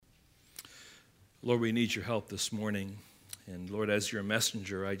Lord, we need your help this morning. And Lord, as your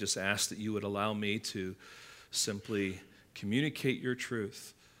messenger, I just ask that you would allow me to simply communicate your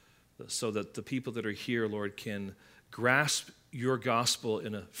truth so that the people that are here, Lord, can grasp your gospel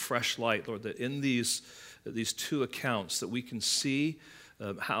in a fresh light. Lord, that in these two accounts that we can see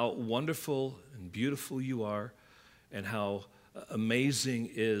how wonderful and beautiful you are and how amazing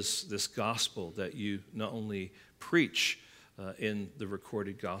is this gospel that you not only preach in the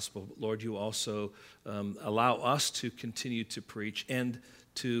recorded gospel, but Lord, you also allow us to continue to preach and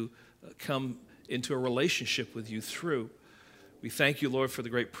to come into a relationship with you through. We thank you, Lord, for the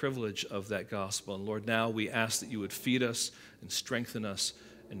great privilege of that gospel. And Lord, now we ask that you would feed us and strengthen us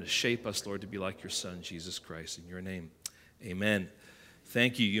and to shape us, Lord, to be like your Son, Jesus Christ. In your name, amen.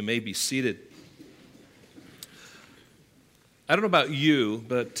 Thank you. You may be seated. I don't know about you,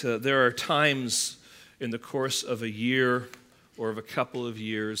 but there are times in the course of a year or of a couple of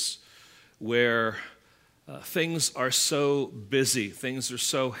years where things are so busy, things are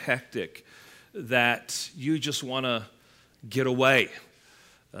so hectic that you just want to get away.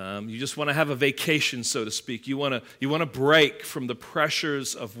 You just want to have a vacation, so to speak. You want to break from the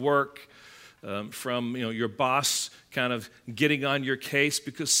pressures of work, from your boss kind of getting on your case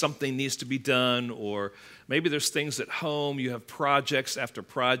because something needs to be done, or maybe there's things at home. You have projects after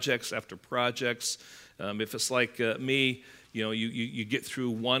projects after projects. If it's like me, you get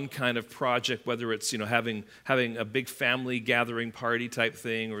through one kind of project, whether it's having a big family gathering party type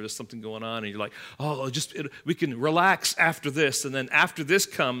thing, or there's something going on, and you're like, we can relax after this, and then after this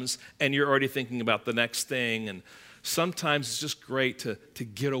comes, and you're already thinking about the next thing. And sometimes it's just great to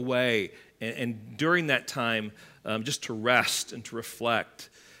get away, and during that time, just to rest and to reflect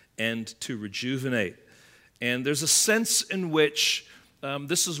and to rejuvenate. And there's a sense in which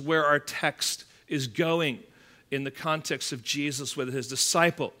this is where our text is going. In the context of Jesus with his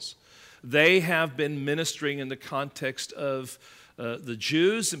disciples. They have been ministering in the context of the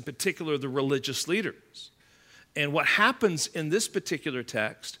Jews, in particular the religious leaders. And what happens in this particular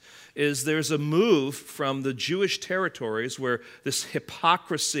text is there's a move from the Jewish territories where this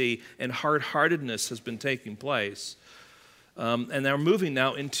hypocrisy and hard-heartedness has been taking place. And they're moving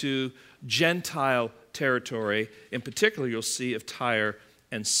now into Gentile territory. In particular, you'll see of Tyre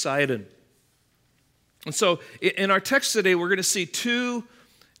and Sidon. And so in our text today, we're going to see two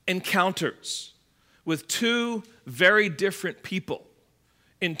encounters with two very different people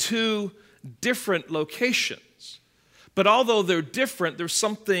in two different locations. But although they're different, there's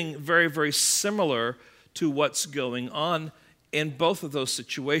something very, very similar to what's going on in both of those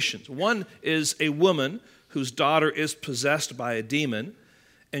situations. One is a woman whose daughter is possessed by a demon,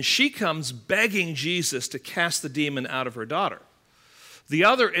 and she comes begging Jesus to cast the demon out of her daughter. The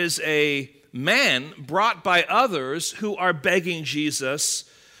other is a man brought by others who are begging Jesus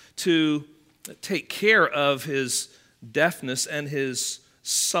to take care of his deafness and his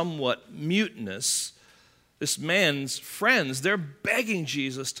somewhat muteness. This man's friends, they're begging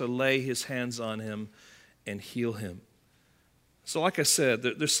Jesus to lay his hands on him and heal him. So like I said,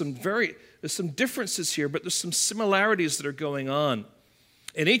 there's some differences here, but there's some similarities that are going on.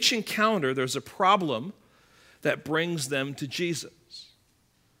 In each encounter, there's a problem that brings them to Jesus.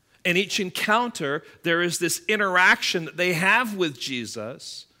 In each encounter, there is this interaction that they have with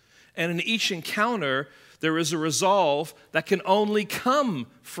Jesus. And in each encounter, there is a resolve that can only come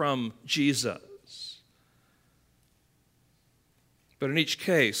from Jesus. But in each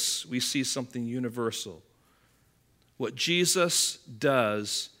case, we see something universal. What Jesus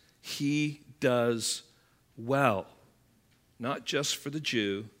does, he does well. Not just for the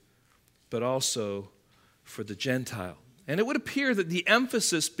Jew, but also for the Gentile. And it would appear that the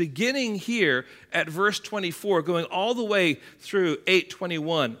emphasis beginning here at verse 24, going all the way through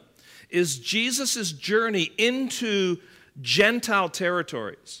 8:21, is Jesus' journey into Gentile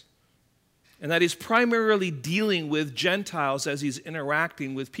territories. And that he's primarily dealing with Gentiles as he's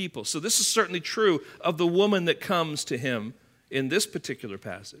interacting with people. So this is certainly true of the woman that comes to him in this particular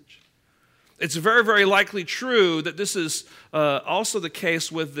passage. It's very, very likely true that this is also the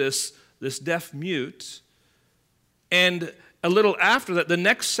case with this deaf mute. And a little after that, the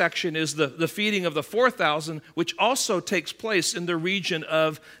next section is the feeding of the 4,000, which also takes place in the region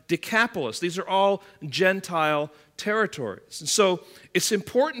of Decapolis. These are all Gentile territories. And so it's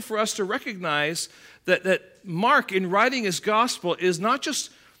important for us to recognize that Mark, in writing his gospel, is not just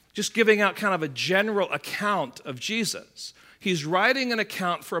giving out kind of a general account of Jesus. He's writing an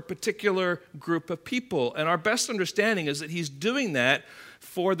account for a particular group of people. And our best understanding is that he's doing that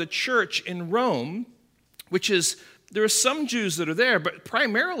for the church in Rome, which is, there are some Jews that are there, but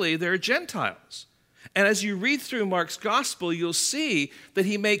primarily they're Gentiles. And as you read through Mark's gospel, you'll see that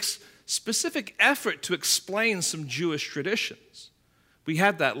he makes specific effort to explain some Jewish traditions. We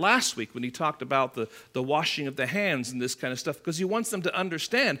had that last week when he talked about the washing of the hands and this kind of stuff, because he wants them to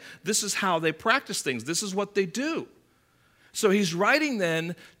understand this is how they practice things. This is what they do. So he's writing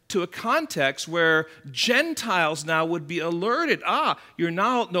then to a context where Gentiles now would be alerted. You're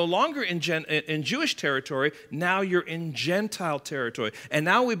now no longer in Jewish territory. Now you're in Gentile territory. And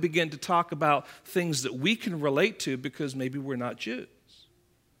now we begin to talk about things that we can relate to because maybe we're not Jews.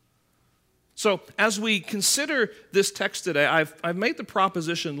 So as we consider this text today, I've made the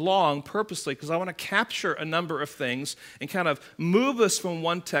proposition long purposely because I want to capture a number of things and kind of move us from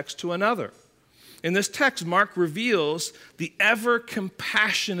one text to another. In this text, Mark reveals the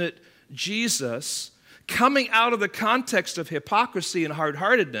ever-compassionate Jesus coming out of the context of hypocrisy and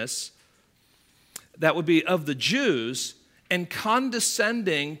hard-heartedness that would be of the Jews and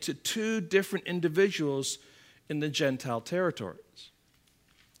condescending to two different individuals in the Gentile territories.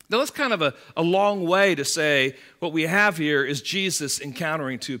 Now, that's kind of a long way to say what we have here is Jesus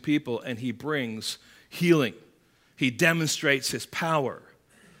encountering two people, and he brings healing. He demonstrates his power.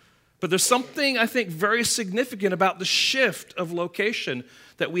 But there's something, I think, very significant about the shift of location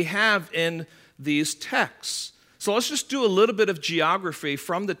that we have in these texts. So let's just do a little bit of geography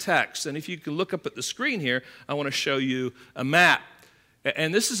from the text. And if you can look up at the screen here, I want to show you a map.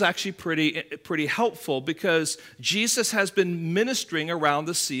 And this is actually pretty helpful because Jesus has been ministering around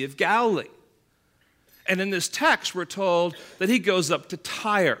the Sea of Galilee. And in this text, we're told that he goes up to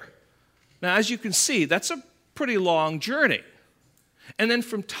Tyre. Now, as you can see, that's a pretty long journey. And then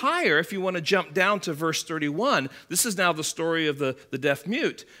from Tyre, if you want to jump down to verse 31, this is now the story of the deaf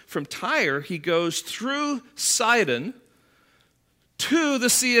mute. From Tyre, he goes through Sidon to the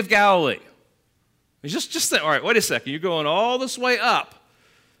Sea of Galilee. Just think, all right, wait a second. You're going all this way up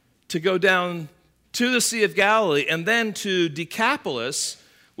to go down to the Sea of Galilee and then to Decapolis,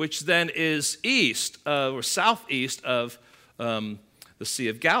 which then is east or southeast of the Sea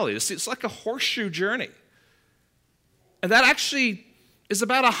of Galilee. It's like a horseshoe journey. And that actually is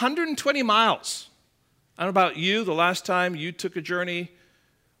about 120 miles. I don't know about you, the last time you took a journey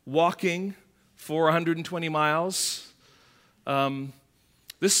walking for 120 miles.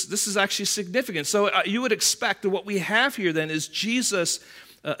 This is actually significant. So you would expect that what we have here then is Jesus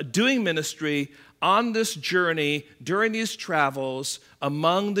doing ministry on this journey during these travels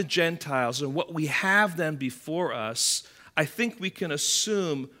among the Gentiles. And what we have then before us, I think we can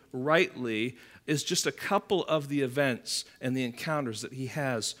assume rightly, is just a couple of the events and the encounters that he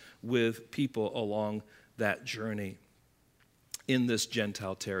has with people along that journey in this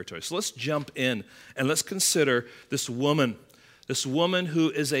Gentile territory. So let's jump in and let's consider this woman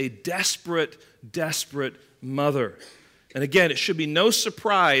who is a desperate, desperate mother. And again, it should be no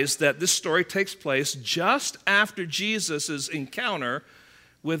surprise that this story takes place just after Jesus' encounter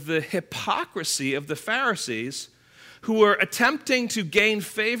with the hypocrisy of the Pharisees, who were attempting to gain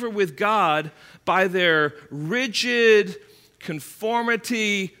favor with God by their rigid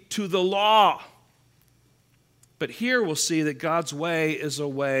conformity to the law. But here we'll see that God's way is a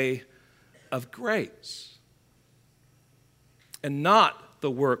way of grace and not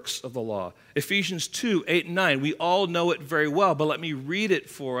the works of the law. Ephesians 2, 8 and 9, we all know it very well, but let me read it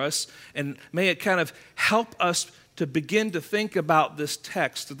for us, and may it kind of help us to begin to think about this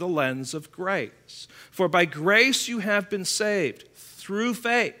text through the lens of grace. For by grace you have been saved through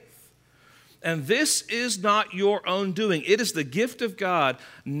faith. And this is not your own doing. It is the gift of God,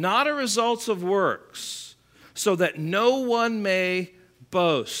 not a result of works, so that no one may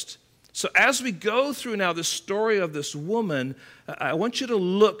boast. So as we go through now the story of this woman, I want you to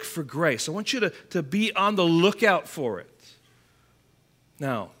look for grace. I want you to be on the lookout for it.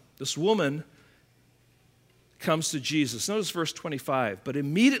 Now, this woman comes to Jesus. Notice verse 25. But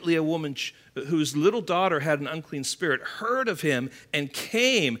immediately a woman whose little daughter had an unclean spirit heard of him and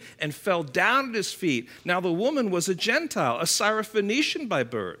came and fell down at his feet. Now the woman was a Gentile, a Syrophoenician by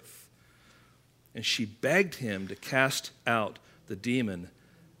birth. And she begged him to cast the demon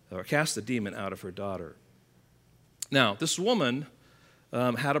out of her daughter. Now, this woman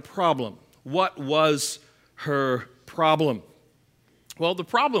had a problem. What was her problem? Well, the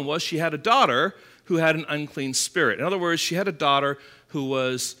problem was she had a daughter who had an unclean spirit. In other words, she had a daughter who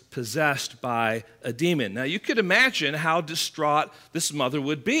was possessed by a demon. Now, you could imagine how distraught this mother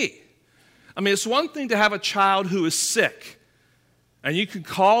would be. I mean, it's one thing to have a child who is sick, and you can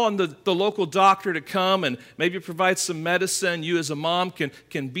call on the local doctor to come and maybe provide some medicine. You as a mom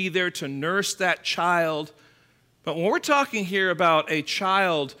can be there to nurse that child. But when we're talking here about a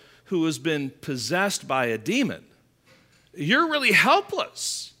child who has been possessed by a demon, you're really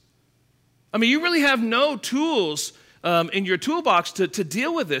helpless. I mean, you really have no tools in your toolbox to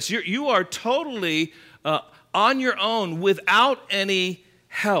deal with this. You are totally on your own without any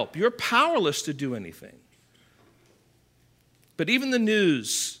help. You're powerless to do anything. But even the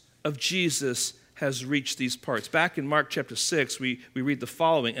news of Jesus has reached these parts. Back in Mark chapter 6, we read the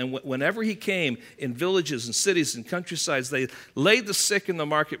following, and whenever he came in villages and cities and countrysides, they laid the sick in the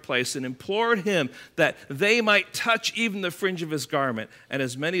marketplace and implored him that they might touch even the fringe of his garment, and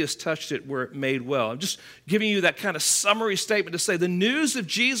as many as touched it were made well. I'm just giving you that kind of summary statement to say the news of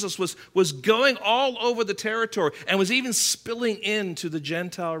Jesus was going all over the territory and was even spilling into the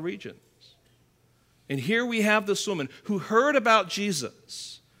Gentile regions. And here we have this woman who heard about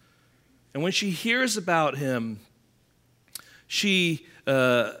Jesus. And when she hears about him, and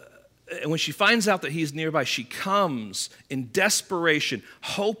when she finds out that he's nearby, she comes in desperation,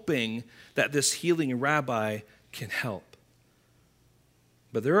 hoping that this healing rabbi can help.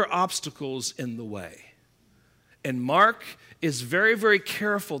 But there are obstacles in the way. And Mark is very, very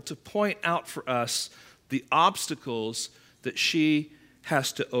careful to point out for us the obstacles that she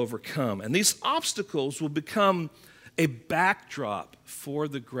has to overcome. And these obstacles will become a backdrop for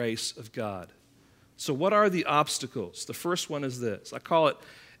the grace of God. So what are the obstacles? The first one is this. I call it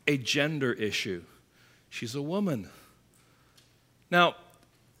a gender issue. She's a woman. Now,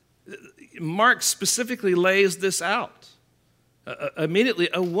 Mark specifically lays this out. Immediately,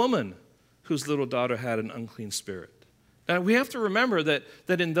 a woman whose little daughter had an unclean spirit. Now, we have to remember that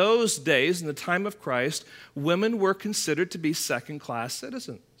in those days, in the time of Christ, women were considered to be second-class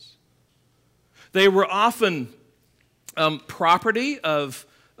citizens. They were often property of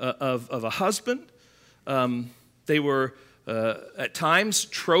a husband. They were, at times,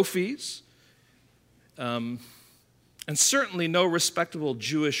 trophies. And certainly no respectable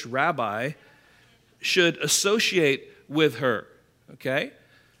Jewish rabbi should associate with her, okay?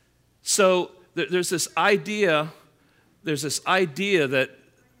 So there's this idea that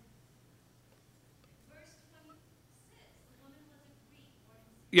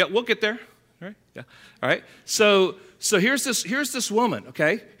yeah, we'll get there. All right. Yeah. All right. So here's this woman,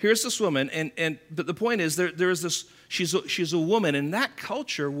 okay? Here's this woman, but the point is there's this, she's a woman. In that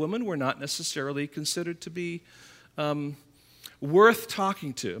culture, women were not necessarily considered to be worth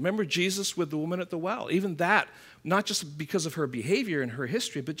talking to. Remember Jesus with the woman at the well? Even that, not just because of her behavior and her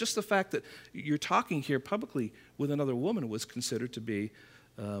history, but just the fact that you're talking here publicly with another woman was considered to be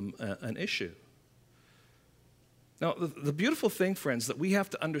an issue. Now, the beautiful thing, friends, that we have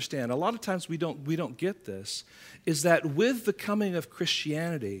to understand, a lot of times we don't get this, is that with the coming of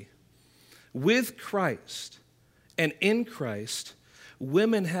Christianity, with Christ and in Christ,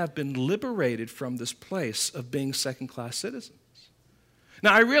 women have been liberated from this place of being second-class citizens.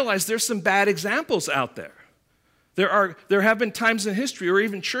 Now, I realize there's some bad examples out there. There have been times in history or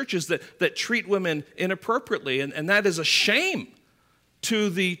even churches that treat women inappropriately, and that is a shame to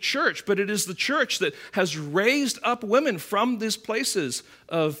the church, but it is the church that has raised up women from these places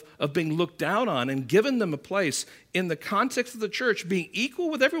of being looked down on and given them a place in the context of the church, being equal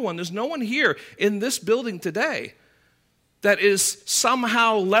with everyone. There's no one here in this building today that is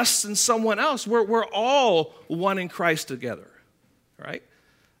somehow less than someone else. We're all one in Christ together, right?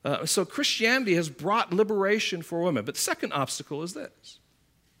 So Christianity has brought liberation for women. But the second obstacle is this.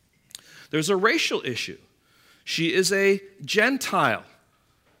 There's a racial issue. She is a Gentile,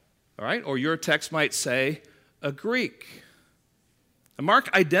 all right? Or your text might say a Greek. And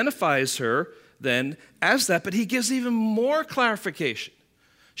Mark identifies her then as that, but he gives even more clarification.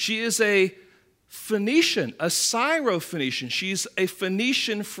 She is a Phoenician, a Syro-Phoenician. She's a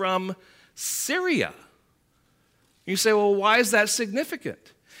Phoenician from Syria. You say, well, why is that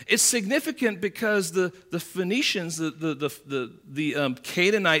significant? It's significant because the Phoenicians, the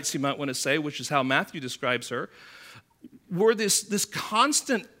Canaanites, you might want to say, which is how Matthew describes her, were this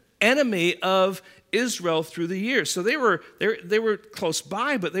constant enemy of Israel through the years. So they were close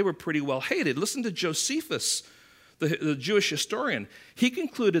by, but they were pretty well hated. Listen to Josephus, the Jewish historian. He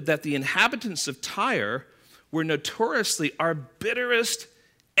concluded that the inhabitants of Tyre were notoriously our bitterest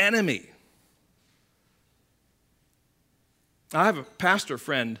enemy. I have a pastor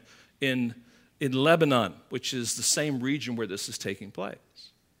friend in Lebanon, which is the same region where this is taking place.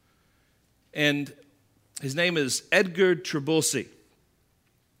 And his name is Edgar Trabulsi.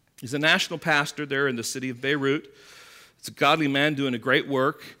 He's a national pastor there in the city of Beirut. It's a godly man doing a great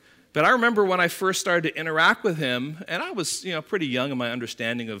work. But I remember when I first started to interact with him, and I was pretty young in my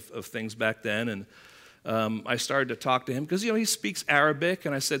understanding of things back then, and I started to talk to him because he speaks Arabic,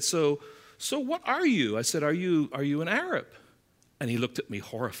 and I said, so what are you? I said, are you an Arab? And he looked at me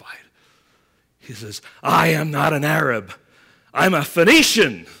horrified. He says, I am not an Arab. I'm a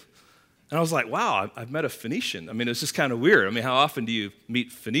Phoenician. And I was like, wow, I've met a Phoenician. I mean, it's just kind of weird. I mean, how often do you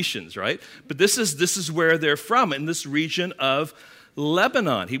meet Phoenicians, right? But this is where they're from, in this region of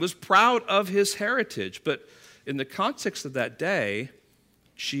Lebanon. He was proud of his heritage. But in the context of that day,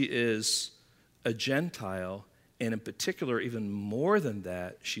 she is a Gentile, and in particular, even more than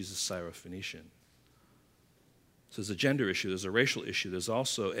that, she's a Syrophoenician. So there's a gender issue, there's a racial issue, there's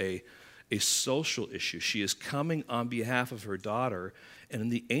also a social issue. She is coming on behalf of her daughter, and in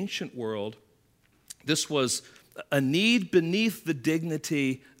the ancient world, this was a need beneath the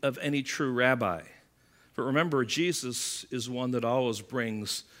dignity of any true rabbi. But remember, Jesus is one that always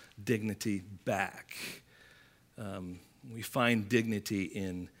brings dignity back. We find dignity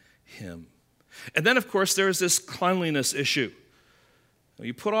in him. And then, of course, there's this cleanliness issue.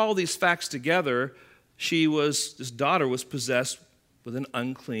 You put all these facts together, this daughter was possessed with an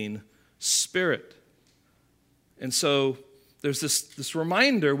unclean spirit. And so there's this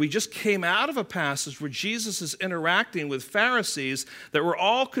reminder, we just came out of a passage where Jesus is interacting with Pharisees that were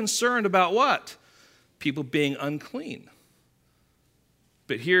all concerned about what? People being unclean.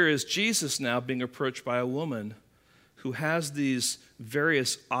 But here is Jesus now being approached by a woman who has these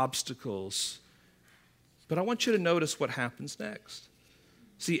various obstacles. But I want you to notice what happens next.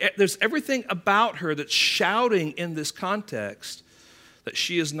 See, there's everything about her that's shouting in this context that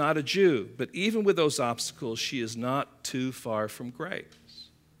she is not a Jew. But even with those obstacles, she is not too far from grace.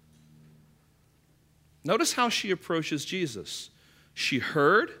 Notice how she approaches Jesus. She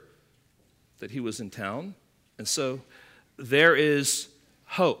heard that he was in town, and so there is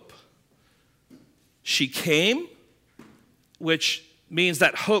hope. She came, which means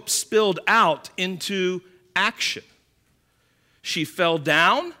that hope spilled out into action. She fell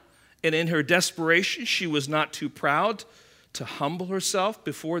down, and in her desperation, she was not too proud to humble herself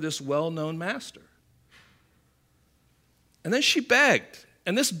before this well-known master. And then she begged.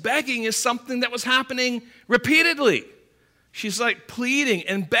 And this begging is something that was happening repeatedly. She's like pleading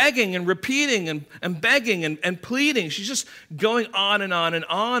and begging and repeating and begging and pleading. She's just going on and on and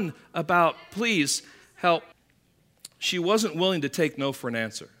on about, please help. She wasn't willing to take no for an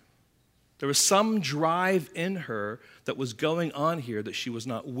answer. There was some drive in her that was going on here that she was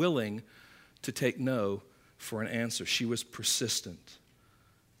not willing to take no for an answer. She was persistent.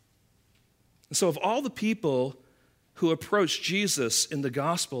 And so of all the people who approached Jesus in the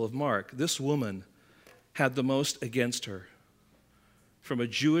Gospel of Mark, this woman had the most against her. From a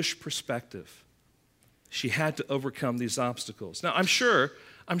Jewish perspective, she had to overcome these obstacles. Now, I'm sure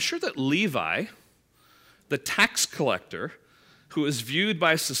that Levi, the tax collector, who is viewed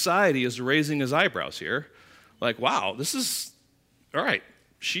by society as raising his eyebrows here, like, wow, this is, all right,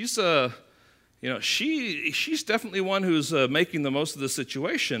 she's definitely one who's making the most of the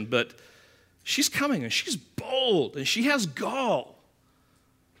situation, but she's coming and she's bold and she has gall.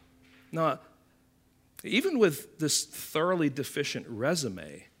 Now, even with this thoroughly deficient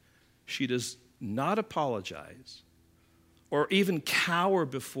resume, she does not apologize or even cower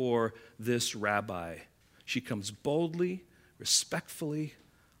before this rabbi. She comes boldly, respectfully,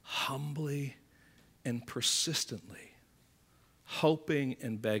 humbly, and persistently, hoping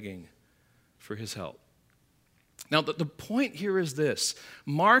and begging for his help. Now, the point here is this.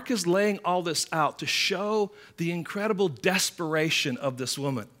 Mark is laying all this out to show the incredible desperation of this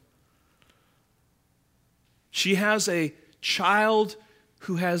woman. She has a child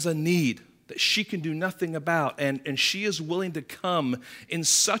who has a need that she can do nothing about, and she is willing to come in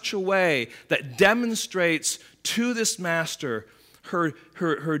such a way that demonstrates to this master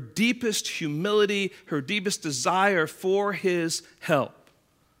her deepest humility, her deepest desire for his help.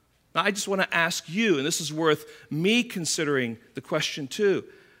 Now, I just want to ask you, and this is worth me considering the question too.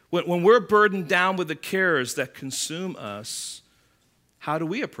 When we're burdened down with the cares that consume us, how do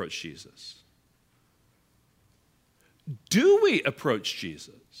we approach Jesus? Do we approach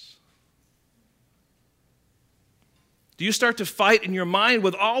Jesus? Do you start to fight in your mind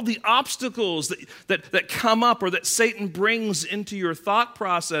with all the obstacles that come up or that Satan brings into your thought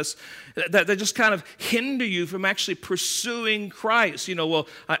process that just kind of hinder you from actually pursuing Christ?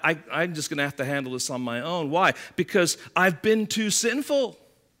 I'm just going to have to handle this on my own. Why? Because I've been too sinful.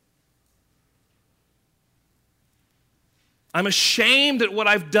 I'm ashamed at what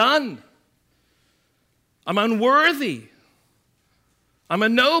I've done. I'm unworthy. I'm a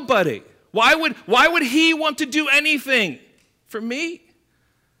nobody. Why would he want to do anything for me?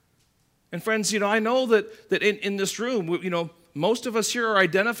 And friends, I know that in this room, most of us here are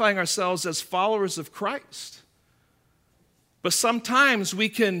identifying ourselves as followers of Christ. But sometimes we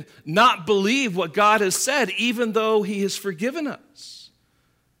can not believe what God has said, even though he has forgiven us.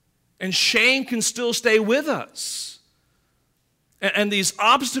 And shame can still stay with us. And these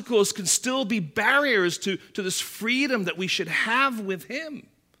obstacles can still be barriers to this freedom that we should have with him.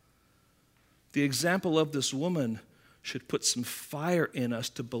 The example of this woman should put some fire in us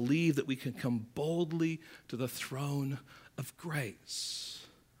to believe that we can come boldly to the throne of grace.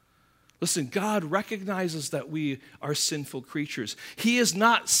 Listen, God recognizes that we are sinful creatures. He is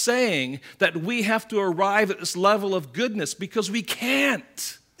not saying that we have to arrive at this level of goodness, because we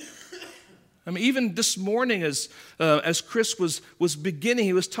can't. I mean, even this morning as Chris was beginning,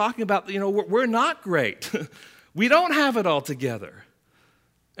 he was talking about, we're not great. We don't have it all together.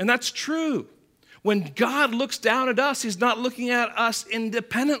 And that's true. When God looks down at us, he's not looking at us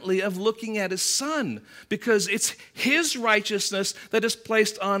independently of looking at his Son, because it's his righteousness that is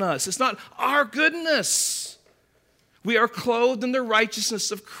placed on us. It's not our goodness. We are clothed in the righteousness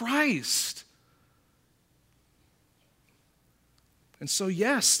of Christ. And so,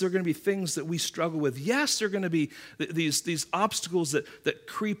 yes, there are going to be things that we struggle with. Yes, there are going to be these obstacles that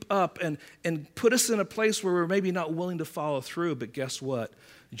creep up and put us in a place where we're maybe not willing to follow through. But guess what?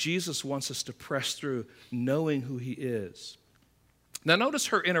 Jesus wants us to press through knowing who he is. Now, notice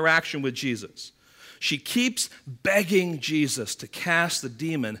her interaction with Jesus. She keeps begging Jesus to cast the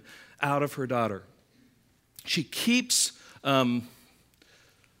demon out of her daughter. She keeps...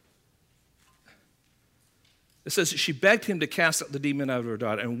 It says she begged him to cast out the demon out of her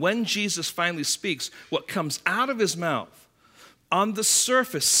daughter. And when Jesus finally speaks, what comes out of his mouth on the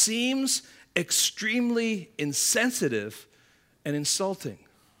surface seems extremely insensitive and insulting.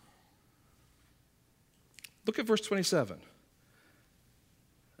 Look at verse 27.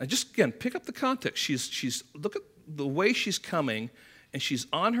 And just again, pick up the context. She's look at the way she's coming, and she's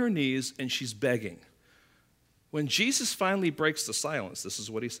on her knees and she's begging. When Jesus finally breaks the silence, this is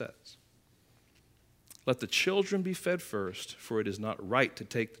what he says. Let the children be fed first, for it is not right to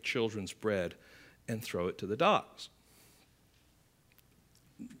take the children's bread and throw it to the dogs.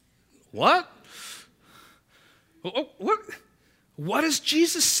 What? What is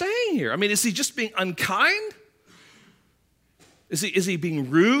Jesus saying here? I mean, is he just being unkind? Is he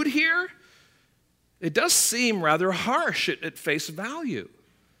being rude here? It does seem rather harsh at face value.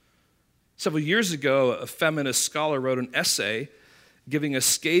 Several years ago, a feminist scholar wrote an essay giving a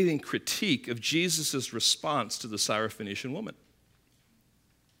scathing critique of Jesus' response to the Syrophoenician woman,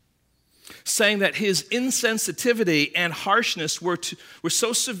 saying that his insensitivity and harshness were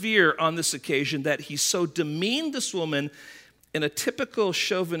so severe on this occasion that he so demeaned this woman in a typical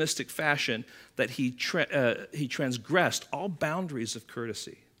chauvinistic fashion that he transgressed all boundaries of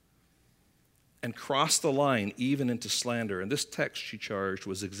courtesy and crossed the line even into slander. And this text, she charged,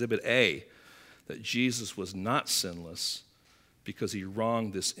 was Exhibit A, that Jesus was not sinless because he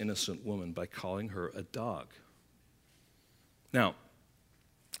wronged this innocent woman by calling her a dog. Now,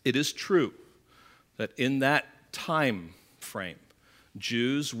 it is true that in that time frame,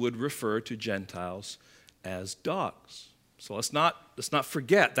 Jews would refer to Gentiles as dogs. So let's not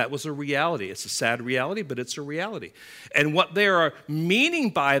forget that was a reality. It's a sad reality, but it's a reality. And what they are meaning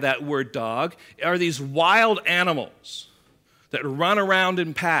by that word dog are these wild animals that run around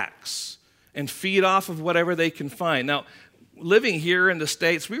in packs and feed off of whatever they can find. Now, living here in the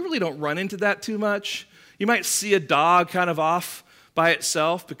States, we really don't run into that too much. You might see a dog kind of off by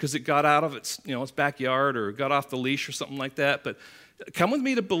itself because it got out of its backyard or got off the leash or something like that. But come with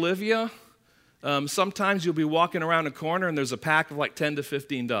me to Bolivia. Sometimes you'll be walking around a corner and there's a pack of like 10 to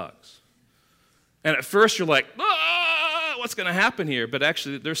 15 dogs. And at first you're like, what's going to happen here? But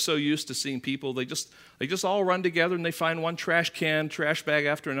actually they're so used to seeing people, they just all run together and they find one trash bag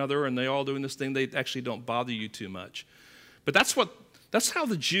after another, and they're all doing this thing. They actually don't bother you too much. But that's how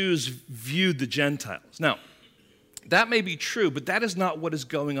the Jews viewed the Gentiles. Now, that may be true, but that is not what is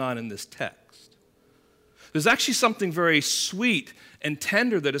going on in this text. There's actually something very sweet and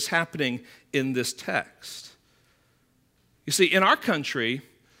tender that is happening in this text. You see, in our country,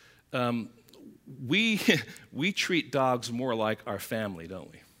 we treat dogs more like our family,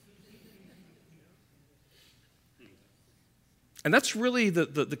 don't we? And that's really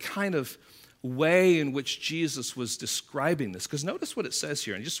the kind of way in which Jesus was describing this. Because notice what it says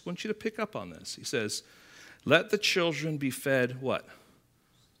here, and I just want you to pick up on this. He says, let the children be fed what?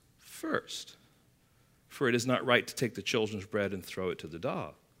 First. For it is not right to take the children's bread and throw it to the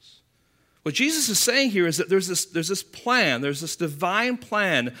dogs. What Jesus is saying here is that there's this plan, there's this divine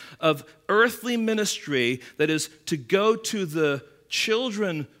plan of earthly ministry that is to go to the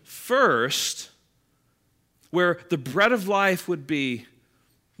children first, where the bread of life would be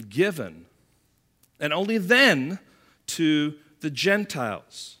given, and only then to the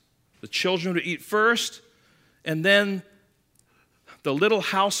Gentiles. The children would eat first, and then the little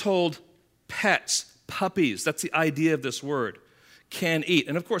household pets, puppies, that's the idea of this word. can eat.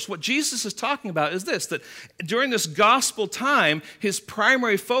 And of course, what Jesus is talking about is this, that during this gospel time, his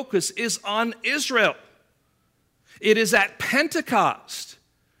primary focus is on Israel. It is at Pentecost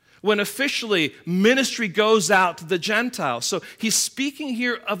when officially ministry goes out to the Gentiles. So he's speaking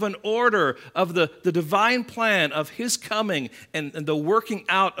here of an order of the divine plan of his coming and the working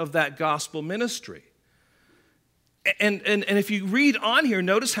out of that gospel ministry. And if you read on here,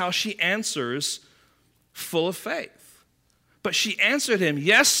 notice how she answers full of faith. But she answered him,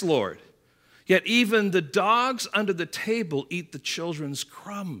 "Yes, Lord, yet even the dogs under the table eat the children's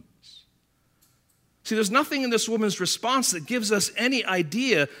crumbs." See, there's nothing in this woman's response that gives us any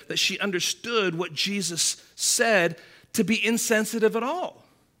idea that she understood what Jesus said to be insensitive at all.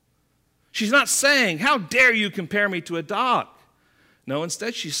 She's not saying, "How dare you compare me to a dog?" No,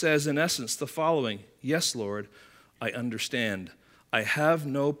 instead she says, in essence, the following: "Yes, Lord, I understand. I have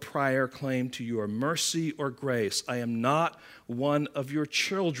no prior claim to your mercy or grace. I am not one of your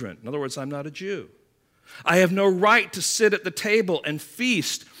children." In other words, I'm not a Jew. "I have no right to sit at the table and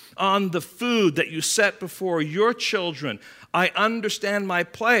feast on the food that you set before your children. I understand my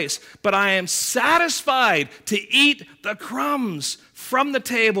place, but I am satisfied to eat the crumbs from the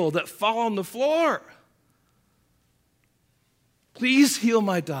table that fall on the floor. Please heal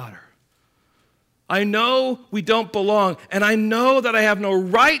my daughter. I know we don't belong, and I know that I have no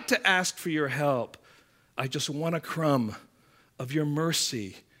right to ask for your help. I just want a crumb of your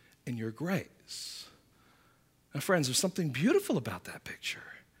mercy and your grace." Now, friends, there's something beautiful about that picture.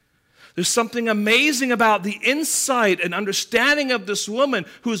 There's something amazing about the insight and understanding of this woman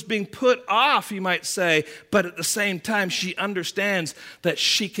who's being put off, you might say, but at the same time, she understands that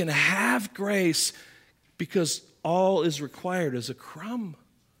she can have grace because all is required is a crumb.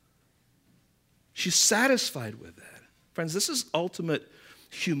 She's satisfied with that. Friends, this is ultimate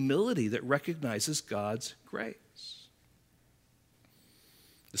humility that recognizes God's grace.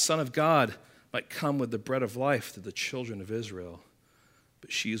 The Son of God might come with the bread of life to the children of Israel,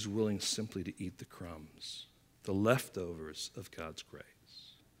 but she is willing simply to eat the crumbs, the leftovers of God's grace.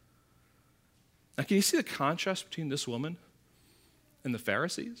 Now, can you see the contrast between this woman and the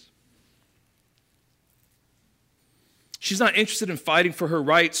Pharisees? She's not interested in fighting for her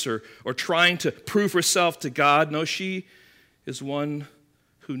rights or trying to prove herself to God. No, she is one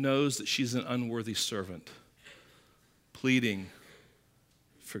who knows that she's an unworthy servant, pleading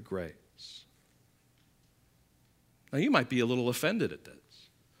for grace. Now, you might be a little offended at this,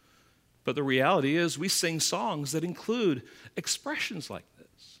 but the reality is we sing songs that include expressions like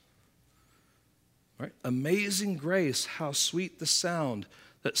this. Right? Amazing grace, how sweet the sound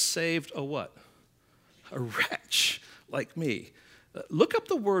that saved a what? A wretch like me. Look up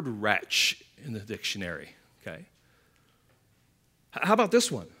the word wretch in the dictionary, okay? How about this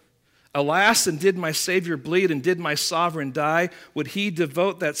one? "Alas, and did my Savior bleed, and did my sovereign die? Would he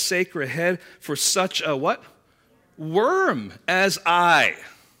devote that sacred head for such a what? Worm as I."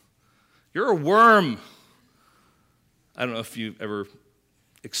 You're a worm. I don't know if you've ever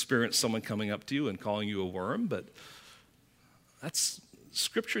experienced someone coming up to you and calling you a worm, but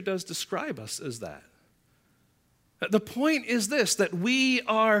Scripture does describe us as that. The point is this, that we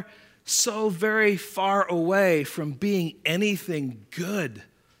are so very far away from being anything good.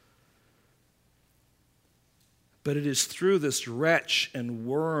 But it is through this wretch and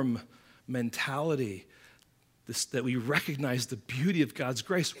worm mentality that we recognize the beauty of God's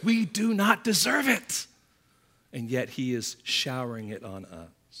grace. We do not deserve it, and yet he is showering it on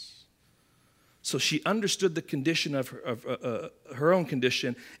us. So she understood the condition of her own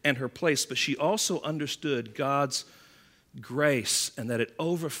condition and her place, but she also understood God's grace and that it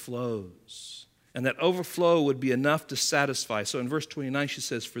overflows, and that overflow would be enough to satisfy. So in verse 29, she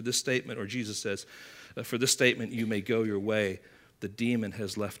says, for this statement, or Jesus says, for this statement, you may go your way. The demon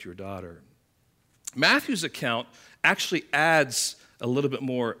has left your daughter. Matthew's account actually adds a little bit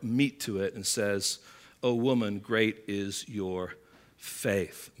more meat to it and says, "O woman, great is your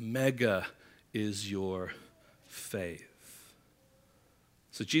faith." Mega is your faith.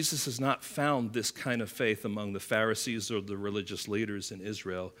 So Jesus has not found this kind of faith among the Pharisees or the religious leaders in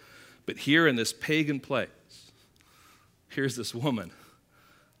Israel, but here in this pagan place, here's this woman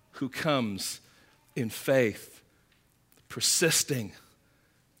who comes in faith, persisting,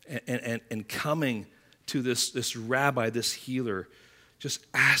 and coming to this rabbi, this healer, just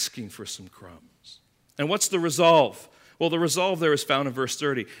asking for some crumbs. And what's the resolve? Well, the resolve there is found in verse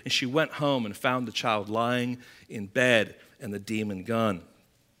 30. And she went home and found the child lying in bed and the demon gone.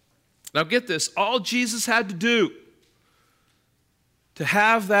 Now get this, all Jesus had to do to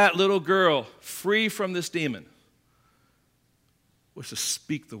have that little girl free from this demon was to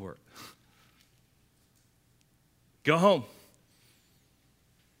speak the word. Go home.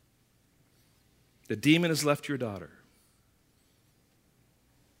 The demon has left your daughter.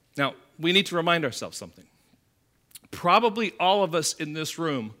 Now, we need to remind ourselves something. Probably all of us in this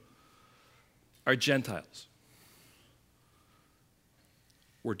room are Gentiles.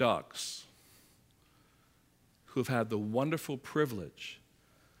 We're dogs who have had the wonderful privilege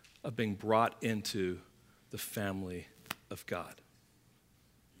of being brought into the family of God.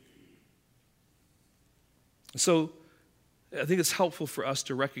 So I think it's helpful for us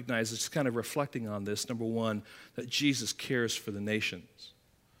to recognize, just kind of reflecting on this, number one, that Jesus cares for the nations,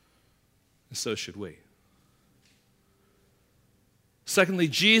 and so should we. Secondly,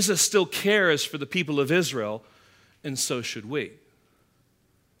 Jesus still cares for the people of Israel, and so should we.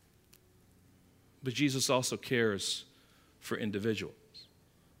 But Jesus also cares for individuals,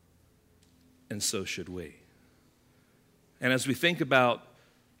 and so should we. And as we think about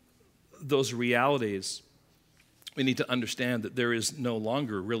those realities, we need to understand that there is no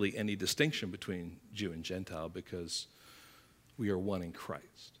longer really any distinction between Jew and Gentile because we are one in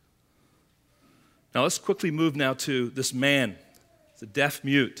Christ. Now let's quickly move now to this man, the deaf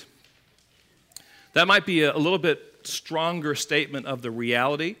mute. That might be a little bit stronger statement of the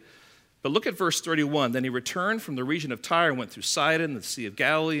reality, but look at verse 31. Then he returned from the region of Tyre and went through Sidon, the Sea of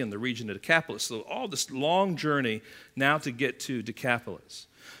Galilee, and the region of Decapolis. So all this long journey now to get to Decapolis.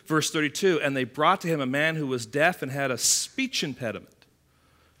 Verse 32, and they brought to him a man who was deaf and had a speech impediment.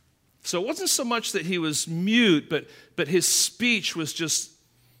 So it wasn't so much that he was mute, but his speech was just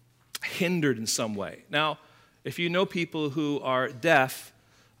hindered in some way. Now, if you know people who are deaf,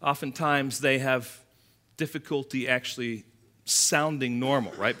 oftentimes they have difficulty actually sounding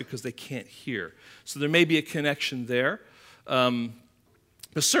normal, right? Because they can't hear. So there may be a connection there. But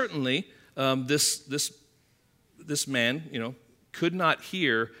certainly, this man, could not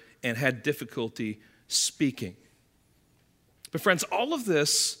hear and had difficulty speaking. But friends, all of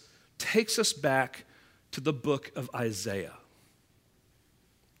this takes us back to the book of Isaiah.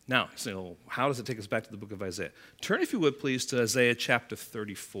 Now, so how does it take us back to the book of Isaiah? Turn, if you would, please, to Isaiah chapter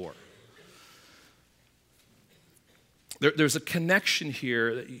 34. There's a connection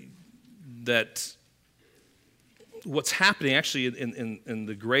here that what's happening actually in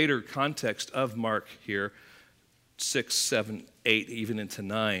the greater context of Mark here, 6, 7, 8, even into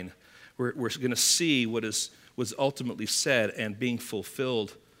 9, we're going to see what was ultimately said and being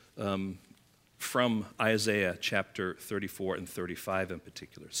fulfilled from Isaiah chapter 34 and 35 in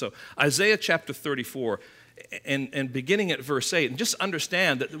particular. So Isaiah chapter 34, and beginning at verse 8, and just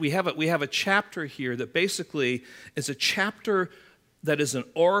understand that we have a chapter here that basically is a chapter that is an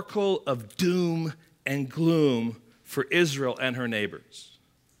oracle of doom and gloom for Israel and her neighbors.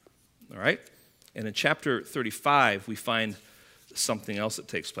 All right? And in chapter 35, we find something else that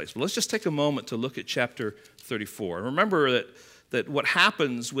takes place. But let's just take a moment to look at chapter 34. And remember that what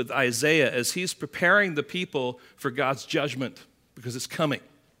happens with Isaiah is he's preparing the people for God's judgment because it's coming.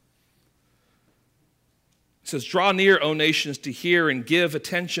 It says, draw near, O nations, to hear, and give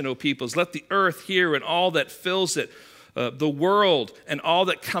attention, O peoples. Let the earth hear and all that fills it, the world and all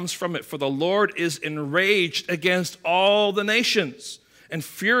that comes from it. For the Lord is enraged against all the nations and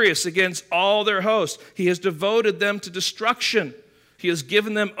furious against all their hosts. He has devoted them to destruction. He has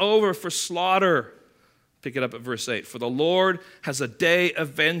given them over for slaughter. Pick it up at verse 8. For the Lord has a day of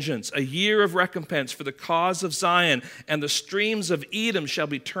vengeance, a year of recompense for the cause of Zion, and the streams of Edom shall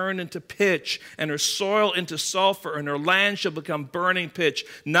be turned into pitch, and her soil into sulfur, and her land shall become burning pitch.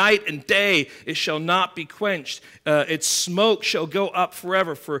 Night and day it shall not be quenched. Its smoke shall go up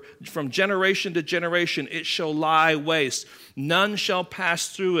forever, for from generation to generation it shall lie waste. None shall pass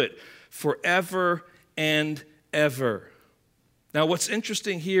through it forever and ever. Now, what's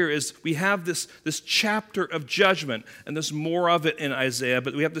interesting here is we have this chapter of judgment, and there's more of it in Isaiah,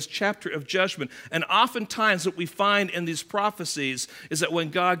 but we have this chapter of judgment. And oftentimes what we find in these prophecies is that when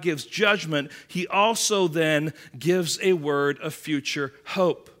God gives judgment, he also then gives a word of future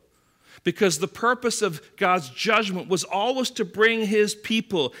hope. Because the purpose of God's judgment was always to bring his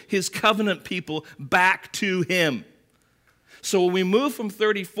people, his covenant people, back to him. So when we move from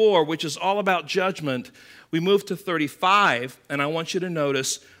 34, which is all about judgment, we move to 35, and I want you to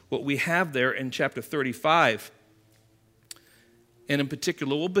notice what we have there in chapter 35. And in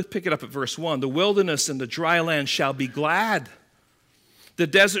particular, we'll pick it up at verse 1. The wilderness and the dry land shall be glad. The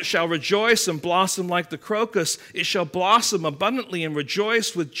desert shall rejoice and blossom like the crocus. It shall blossom abundantly and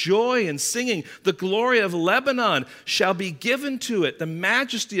rejoice with joy and singing. The glory of Lebanon shall be given to it, the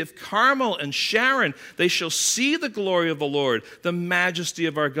majesty of Carmel and Sharon. They shall see the glory of the Lord, the majesty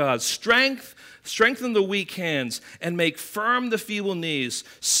of our God. Strengthen the weak hands and make firm the feeble knees.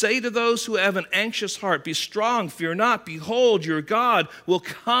 Say to those who have an anxious heart, be strong, fear not. Behold, your God will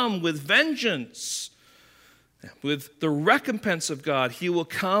come with vengeance. With the recompense of God, he will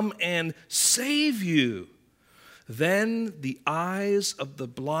come and save you. Then the eyes of the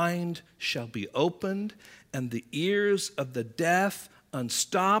blind shall be opened, and the ears of the deaf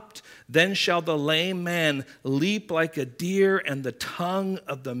unstopped. Then shall the lame man leap like a deer, and the tongue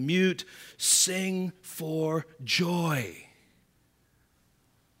of the mute sing for joy.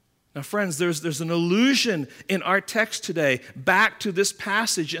 Now, friends, there's an allusion in our text today back to this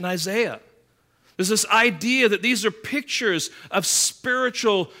passage in Isaiah. There's this idea that these are pictures of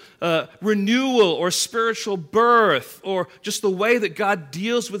spiritual renewal or spiritual birth, or just the way that God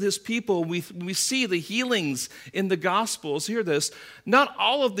deals with his people. We see the healings in the Gospels. Hear this. Not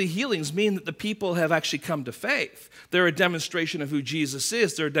all of the healings mean that the people have actually come to faith. They're a demonstration of who Jesus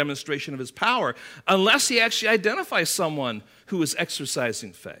is. They're a demonstration of his power, unless he actually identifies someone who is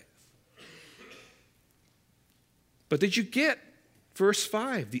exercising faith. But did you get Verse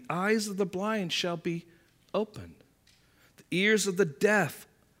 5, the eyes of the blind shall be opened, the ears of the deaf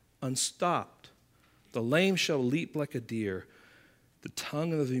unstopped. The lame shall leap like a deer, the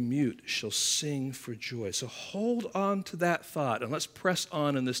tongue of the mute shall sing for joy. So hold on to that thought, and let's press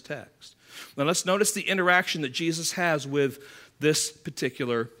on in this text. Now let's notice the interaction that Jesus has with this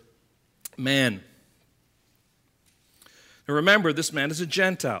particular man. Now remember, this man is a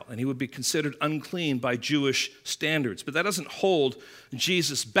Gentile, and he would be considered unclean by Jewish standards. But that doesn't hold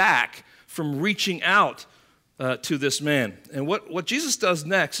Jesus back from reaching out to this man. And what Jesus does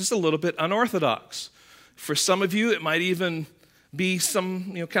next is a little bit unorthodox. For some of you, it might even be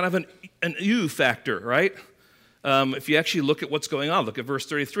some, kind of an you factor, right? If you actually look at what's going on, look at verse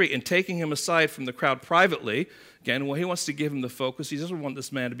 33. And taking him aside from the crowd privately, again, he wants to give him the focus. He doesn't want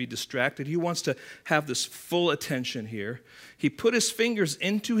this man to be distracted. He wants to have this full attention here. He put his fingers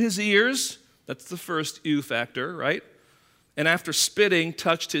into his ears. That's the first you factor, right? And after spitting,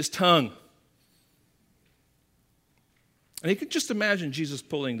 touched his tongue. And you can just imagine Jesus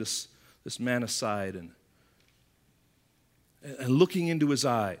pulling this man aside and looking into his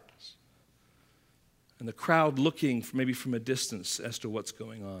eyes. And the crowd looking maybe from a distance as to what's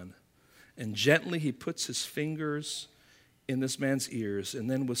going on. And gently he puts his fingers in this man's ears, and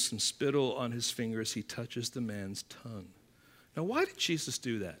then with some spittle on his fingers, he touches the man's tongue. Now, why did Jesus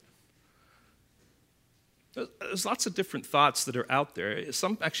do that? There's lots of different thoughts that are out there.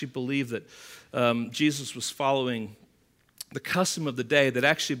 Some actually believe that Jesus was following the custom of the day that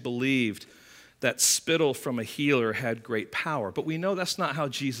actually believed that spittle from a healer had great power. But we know that's not how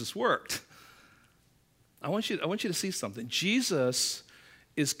Jesus worked. I want you to see something. Jesus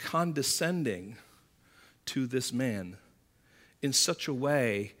is condescending to this man in such a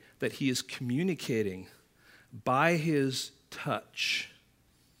way that he is communicating by his touch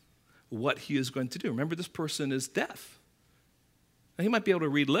what he is going to do. Remember, this person is deaf. Now, he might be able to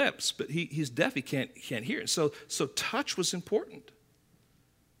read lips, but he's deaf. He can't hear. So touch was important.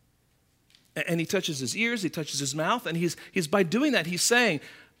 And he touches his ears, he touches his mouth, and he's by doing that, he's saying,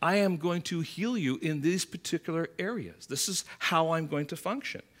 I am going to heal you in these particular areas. This is how I'm going to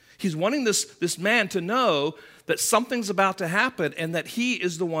function. He's wanting this man to know that something's about to happen and that he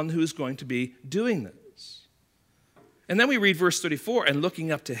is the one who is going to be doing this. And then we read verse 34, and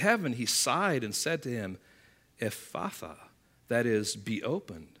looking up to heaven, he sighed and said to him, Ephphatha, that is, be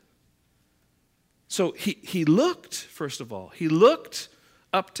opened. So he looked, first of all, he looked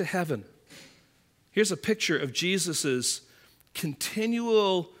up to heaven. Here's a picture of Jesus'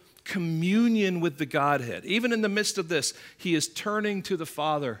 continual communion with the Godhead. Even in the midst of this, he is turning to the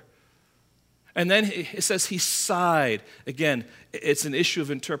Father. And then it says he sighed. Again, it's an issue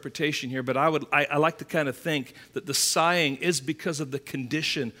of interpretation here, but I like to kind of think that the sighing is because of the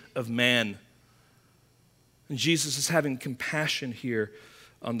condition of man. And Jesus is having compassion here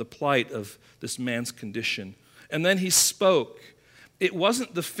on the plight of this man's condition. And then he spoke. It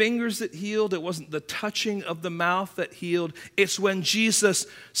wasn't the fingers that healed. It wasn't the touching of the mouth that healed. It's when Jesus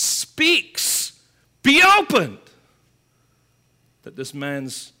speaks, be opened, that this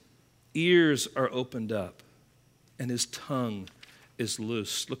man's ears are opened up and his tongue is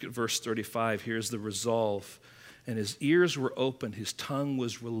loosed. Look at verse 35. Here's the resolve. And his ears were opened, his tongue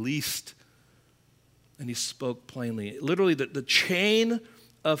was released, and he spoke plainly. Literally, the chain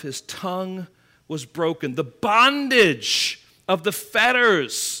of his tongue was broken. The bondage of the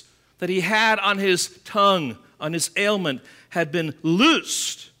fetters that he had on his tongue, on his ailment, had been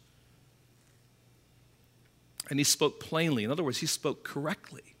loosed. And he spoke plainly. In other words, he spoke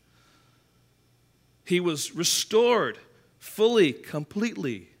correctly. He was restored fully,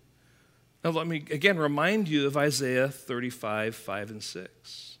 completely. Now let me again remind you of Isaiah 35, 5 and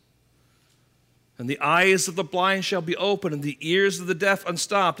 6. And the eyes of the blind shall be opened, and the ears of the deaf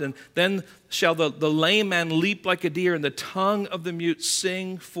unstopped. And then shall the lame man leap like a deer, and the tongue of the mute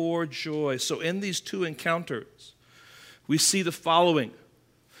sing for joy. So in these two encounters, we see the following.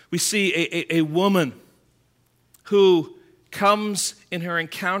 We see a woman who comes in her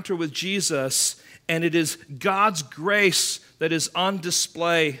encounter with Jesus, and it is God's grace that is on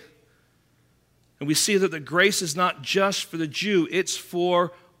display. And we see that the grace is not just for the Jew, it's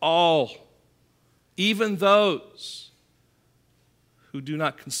for all. Even those who do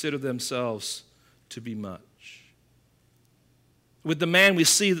not consider themselves to be much. With the man, we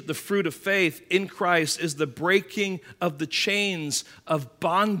see that the fruit of faith in Christ is the breaking of the chains of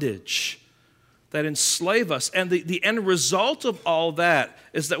bondage that enslave us. And the end result of all that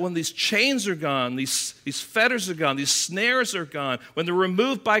is that when these chains are gone, these fetters are gone, these snares are gone, when they're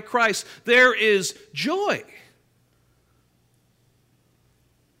removed by Christ, there is joy.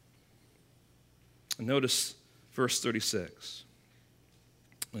 Notice verse 36.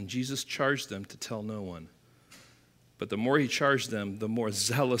 When Jesus charged them to tell no one, but the more he charged them, the more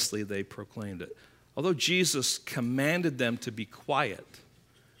zealously they proclaimed it. Although Jesus commanded them to be quiet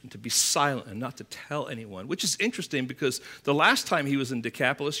and to be silent and not to tell anyone, which is interesting because the last time he was in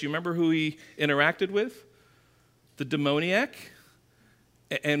Decapolis, you remember who he interacted with? The demoniac.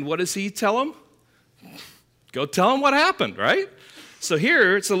 And what does he tell him? Go tell him what happened, right? So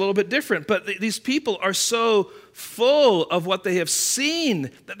here, it's a little bit different. But these people are so full of what they have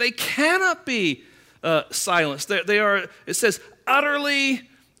seen that they cannot be silenced. They are, it says, utterly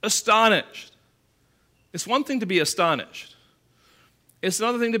astonished. It's one thing to be astonished. It's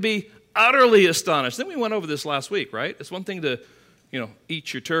another thing to be utterly astonished. Then we went over this last week, right? It's one thing to,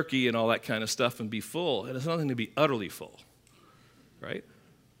 eat your turkey and all that kind of stuff and be full. And it's another thing to be utterly full, right?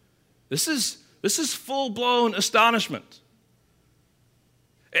 This is full-blown astonishment.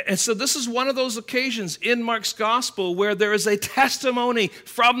 And so this is one of those occasions in Mark's gospel where there is a testimony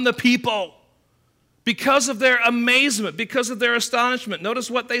from the people because of their amazement, because of their astonishment. Notice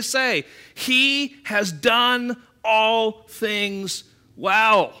what they say. He has done all things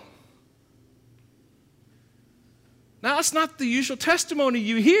well. Now, that's not the usual testimony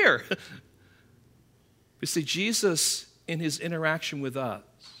you hear. You see, Jesus, in his interaction with us,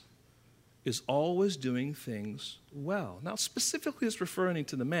 is always doing things well. Now, specifically, it's referring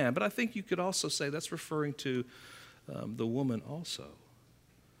to the man, but I think you could also say that's referring to the woman also.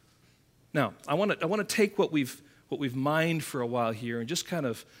 Now, I want to take what we've mined for a while here and just kind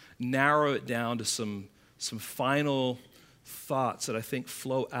of narrow it down to some final thoughts that I think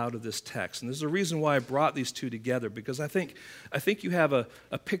flow out of this text. And there's a reason why I brought these two together, because I think you have a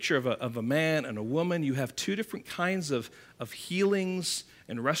picture of a man and a woman. You have two different kinds of healings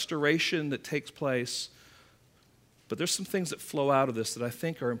and restoration that takes place. But there's some things that flow out of this that I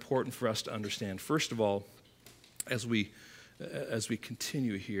think are important for us to understand. First of all, as we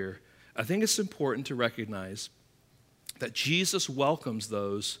continue here, I think it's important to recognize that Jesus welcomes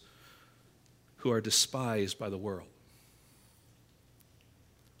those who are despised by the world.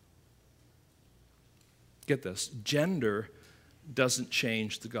 Get this, gender doesn't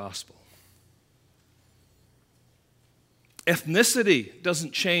change the gospel. Ethnicity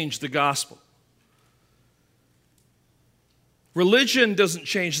doesn't change the gospel. Religion doesn't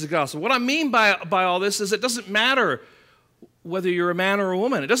change the gospel. What I mean by all this is it doesn't matter whether you're a man or a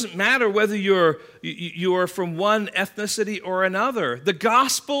woman. It doesn't matter whether you're from one ethnicity or another. The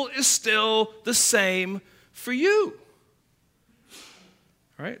gospel is still the same for you.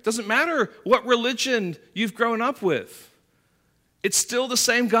 All right? It doesn't matter what religion you've grown up with. It's still the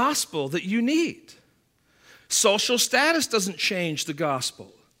same gospel that you need. Social status doesn't change the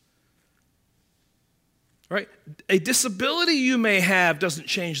gospel. Right? A disability you may have doesn't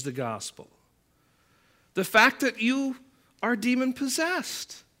change the gospel. The fact that you are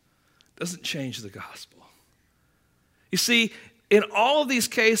demon-possessed doesn't change the gospel. You see, in all of these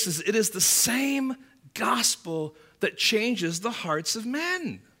cases, it is the same gospel that changes the hearts of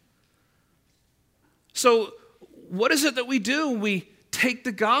men. So, what is it that we do? We take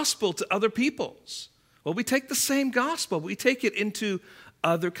the gospel to other peoples. Well, we take the same gospel, but we take it into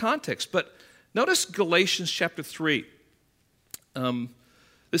other contexts. But notice Galatians chapter 3.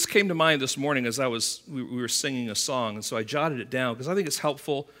 This came to mind this morning as we were singing a song, and so I jotted it down because I think it's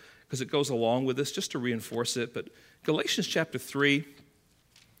helpful because it goes along with this just to reinforce it. But Galatians chapter 3,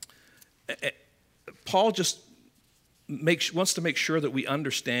 Paul just wants to make sure that we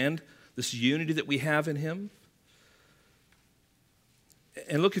understand this unity that we have in him.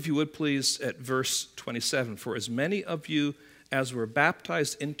 And look, if you would please, at verse 27. For as many of you as were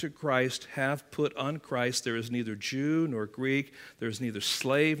baptized into Christ have put on Christ. There is neither Jew nor Greek. There is neither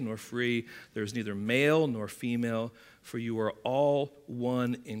slave nor free. There is neither male nor female. For you are all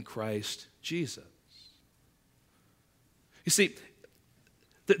one in Christ Jesus. You see,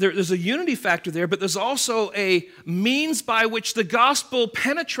 there's a unity factor there, but there's also a means by which the gospel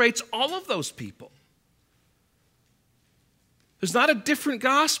penetrates all of those people. There's not a different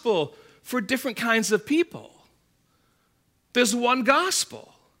gospel for different kinds of people. There's one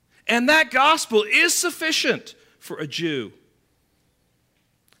gospel, and that gospel is sufficient for a Jew,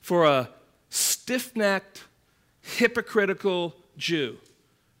 for a stiff-necked, hypocritical Jew.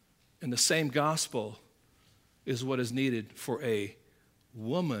 And the same gospel is what is needed for a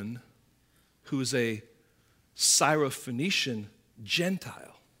woman who is a Syrophoenician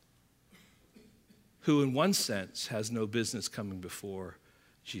Gentile, who in one sense has no business coming before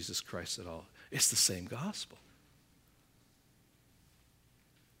Jesus Christ at all. It's the same gospel.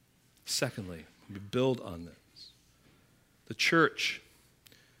 Secondly, we build on this. The church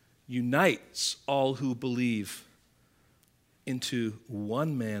unites all who believe into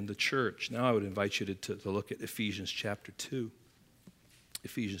one man, the church. Now I would invite you to look at Ephesians chapter 2.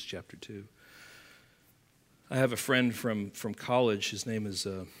 Ephesians chapter 2. I have a friend from college. His name is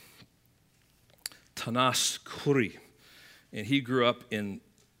Tanas Khoury, and he grew up in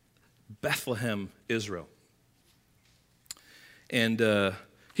Bethlehem, Israel. And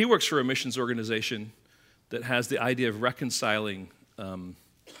he works for a missions organization that has the idea of reconciling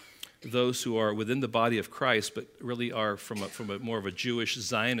those who are within the body of Christ, but really are from a more of a Jewish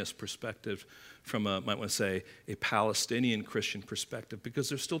Zionist perspective, from a, might want to say, a Palestinian Christian perspective, because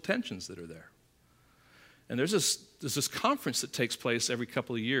there's still tensions that are there. And there's this conference that takes place every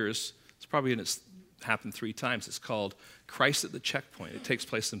couple of years. It's probably happened 3 times. It's called Christ at the Checkpoint. It takes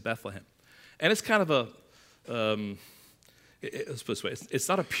place in Bethlehem. And it's kind of let's put it this way, it's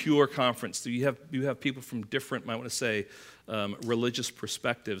not a pure conference. You have people from different, might want to say, religious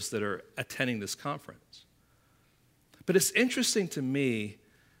perspectives that are attending this conference. But it's interesting to me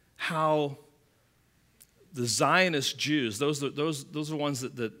how the Zionist Jews, those are ones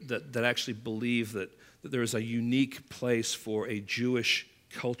that actually believe that there is a unique place for a Jewish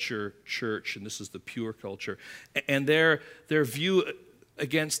culture, church, and this is the pure culture. And their view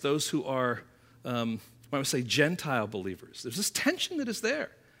against those who are, I would say, Gentile believers. There's this tension that is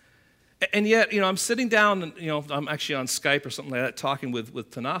there. And yet, I'm sitting down, and, I'm actually on Skype or something like that, talking with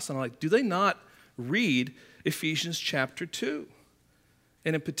Tanas, and I'm like, do they not read Ephesians chapter 2?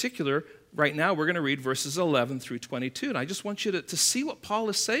 And in particular, right now, we're going to read verses 11 through 22. And I just want you to see what Paul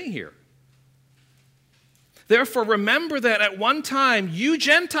is saying here. Therefore, remember that at one time, you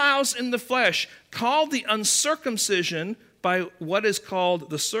Gentiles in the flesh, called the uncircumcision by what is called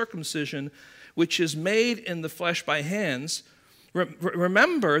the circumcision, which is made in the flesh by hands,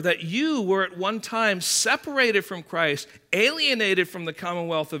 remember that you were at one time separated from Christ, alienated from the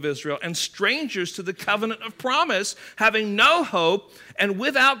commonwealth of Israel, and strangers to the covenant of promise, having no hope and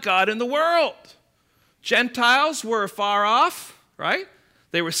without God in the world. Gentiles were far off, right?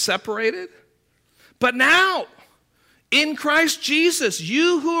 They were separated. But now, in Christ Jesus,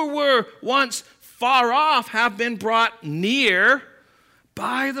 you who were once far off have been brought near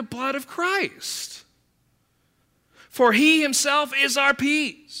by the blood of Christ. For he himself is our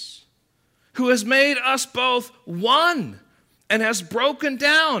peace, who has made us both one and has broken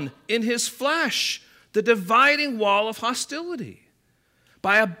down in his flesh the dividing wall of hostility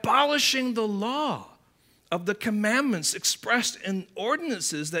by abolishing the law of the commandments expressed in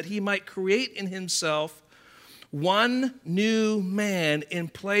ordinances, that he might create in himself one new man in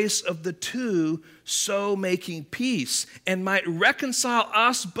place of the two, so making peace, and might reconcile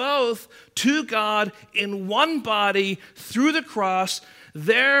us both to God in one body through the cross,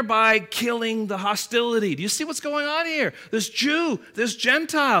 thereby killing the hostility. Do you see what's going on here? There's Jew, there's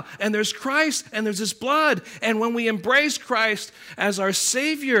Gentile, and there's Christ, and there's his blood. And when we embrace Christ as our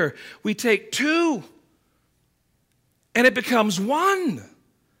Savior, we take two, and it becomes one.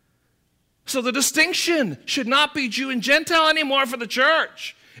 So the distinction should not be Jew and Gentile anymore for the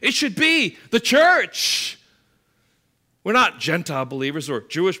church. It should be the church. We're not Gentile believers or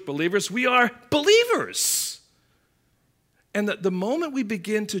Jewish believers. We are believers. And the moment we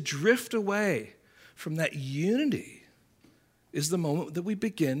begin to drift away from that unity is the moment that we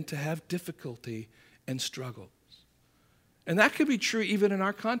begin to have difficulty and struggles. And that could be true even in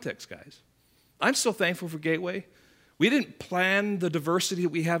our context, guys. I'm so thankful for Gateway. We didn't plan the diversity that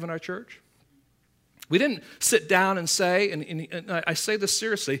we have in our church. We didn't sit down and say, and I say this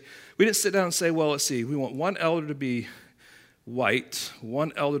seriously, we didn't sit down and say, well, let's see, we want one elder to be white,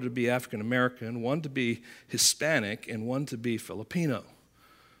 one elder to be African American, one to be Hispanic, and one to be Filipino.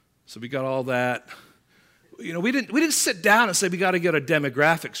 So we got all that. You know, we didn't sit down and say we got to get our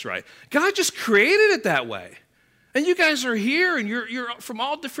demographics right. God just created it that way. And you guys are here, and you're from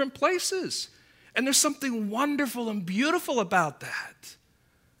all different places. And there's something wonderful and beautiful about that.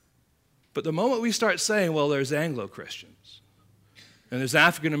 But the moment we start saying, well, there's Anglo-Christians, and there's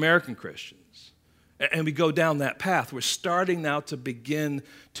African-American Christians, and we go down that path, we're starting now to begin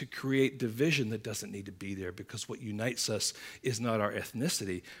to create division that doesn't need to be there, because what unites us is not our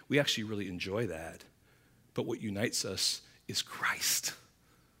ethnicity. We actually really enjoy that. But what unites us is Christ.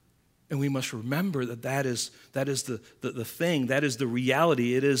 And we must remember that is the thing, that is the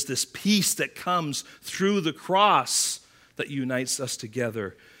reality. It is this peace that comes through the cross that unites us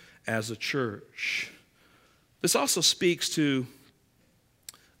together as a church. This also speaks to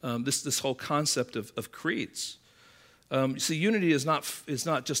this whole concept of creeds. You see, unity is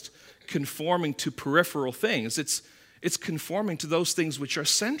not just conforming to peripheral things. It's conforming to those things which are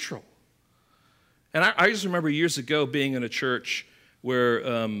central. And I just remember years ago being in a church where,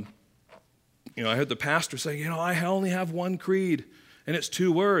 I heard the pastor saying, I only have one creed, and it's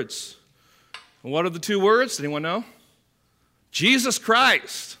 2 words. And what are the 2 words? Anyone know? Jesus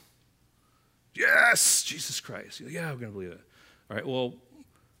Christ. Yes, Jesus Christ. Yeah, I'm going to believe it. All right, well,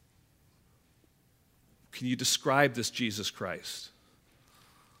 can you describe this Jesus Christ?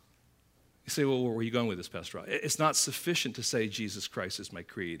 You say, well, where are you going with this, Pastor Rod? It's not sufficient to say Jesus Christ is my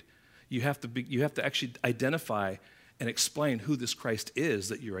creed. You have to actually identify and explain who this Christ is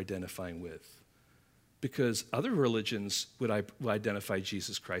that you're identifying with. Because other religions would identify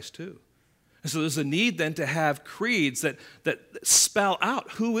Jesus Christ too. And so there's a need then to have creeds that spell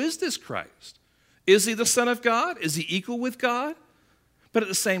out, who is this Christ? Is he the Son of God? Is he equal with God? But at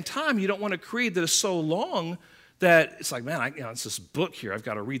the same time, you don't want a creed that is so long that it's like, man, it's this book here. I've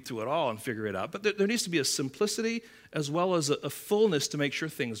got to read through it all and figure it out. But there needs to be a simplicity as well as a fullness to make sure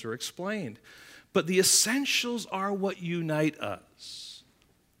things are explained. But the essentials are what unite us.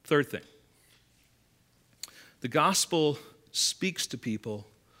 Third thing, the gospel speaks to people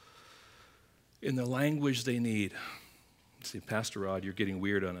in the language they need. See, Pastor Rod, you're getting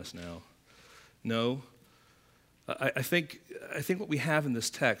weird on us now. No. I think what we have in this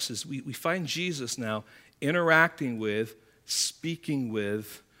text is we find Jesus now interacting with, speaking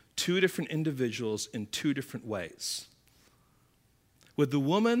with 2 different individuals in 2 different ways. With the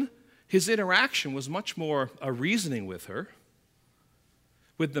woman, his interaction was much more a reasoning with her.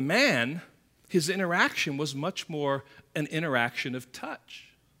 With the man, his interaction was much more an interaction of touch.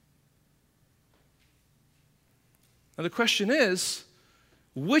 Now the question is,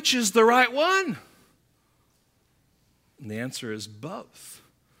 which is the right one? And the answer is both.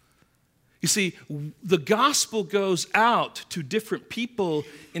 You see, the gospel goes out to different people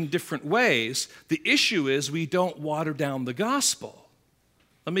in different ways. The issue is we don't water down the gospel.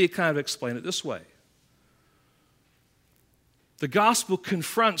 Let me kind of explain it this way. The gospel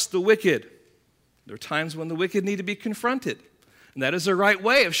confronts the wicked. There are times when the wicked need to be confronted, and that is the right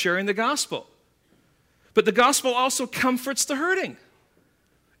way of sharing the gospel. But the gospel also comforts the hurting.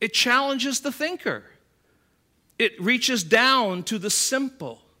 It challenges the thinker. It reaches down to the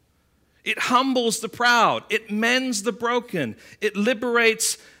simple. It humbles the proud. It mends the broken. It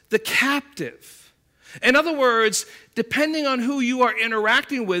liberates the captive. In other words, depending on who you are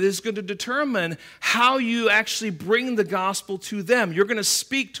interacting with is going to determine how you actually bring the gospel to them. You're going to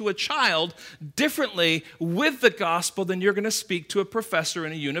speak to a child differently with the gospel than you're going to speak to a professor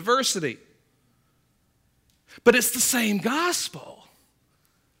in a university. But it's the same gospel.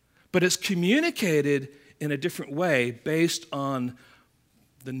 But it's communicated in a different way based on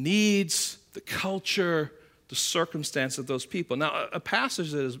the needs, the culture, the circumstance of those people. Now, a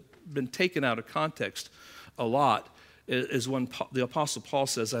passage that has been taken out of context a lot is when the Apostle Paul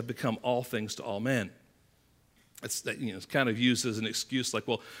says, I've become all things to all men. It's kind of used as an excuse like,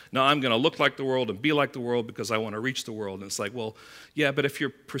 well, now I'm going to look like the world and be like the world because I want to reach the world. And it's like, well, yeah, but if you're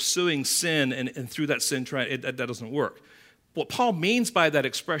pursuing sin and through that sin, that doesn't work. What Paul means by that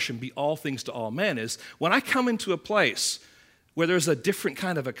expression, be all things to all men, is when I come into a place where there's a different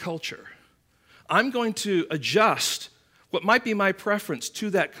kind of a culture, I'm going to adjust what might be my preference to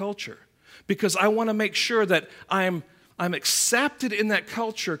that culture because I want to make sure that I'm accepted in that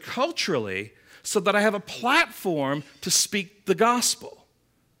culture culturally so that I have a platform to speak the gospel.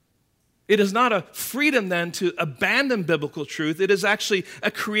 It is not a freedom then to abandon biblical truth. It is actually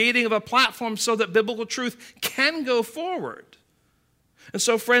a creating of a platform so that biblical truth can go forward. And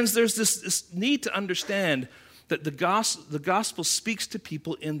so, friends, there's this need to understand that the gospel speaks to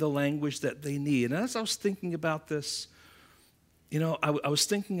people in the language that they need. And as I was thinking about this, I was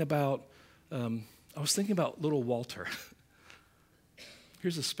thinking about little Walter.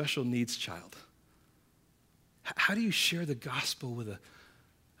 Here's a special needs child. How do you share the gospel with a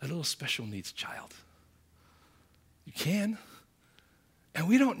little special needs child? You can. And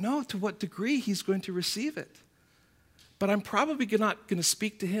we don't know to what degree he's going to receive it. But I'm probably not going to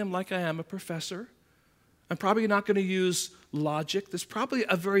speak to him like I am a professor. I'm probably not going to use logic. There's probably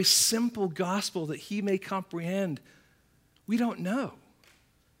a very simple gospel that he may comprehend. We don't know.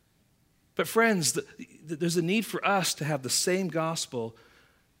 But friends, there's a need for us to have the same gospel,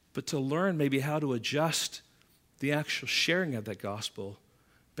 but to learn maybe how to adjust the actual sharing of that gospel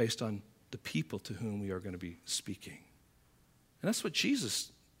based on the people to whom we are going to be speaking. And that's what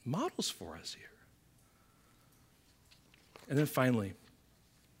Jesus models for us here. And then finally,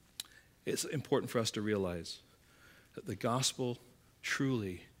 it's important for us to realize that the gospel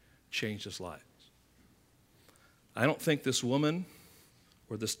truly changes lives. I don't think this woman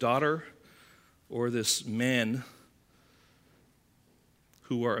or this daughter or this man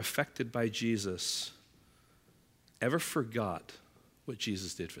who are affected by Jesus ever forgot what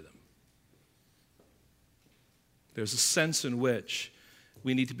Jesus did for them. There's a sense in which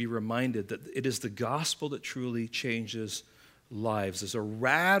we need to be reminded that it is the gospel that truly changes lives. There's a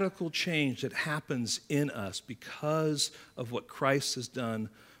radical change that happens in us because of what Christ has done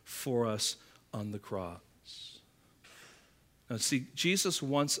for us on the cross. Now, see, Jesus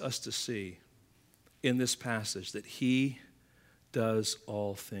wants us to see in this passage that he does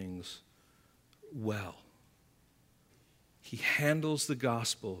all things well. He handles the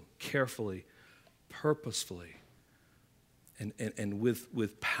gospel carefully, purposefully, and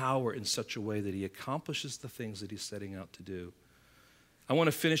with power in such a way that he accomplishes the things that he's setting out to do. I want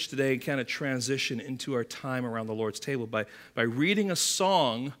to finish today and kind of transition into our time around the Lord's table by reading a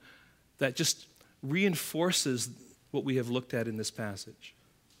song that just reinforces what we have looked at in this passage.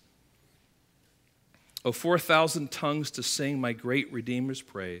 Oh, 4,000 tongues to sing my great Redeemer's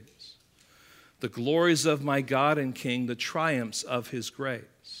praise, the glories of my God and King, the triumphs of his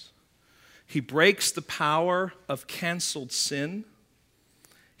grace. He breaks the power of canceled sin.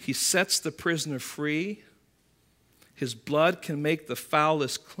 He sets the prisoner free. His blood can make the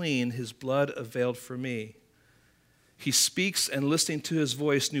foulest clean. His blood availed for me. He speaks, and listening to his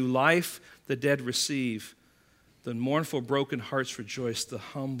voice, new life the dead receive. The mournful, broken hearts rejoice. The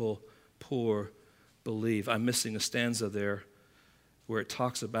humble, poor believe. I'm missing a stanza there where it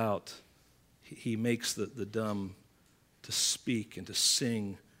talks about he makes the dumb to speak and to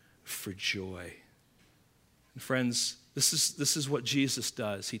sing for joy. And friends, this is what Jesus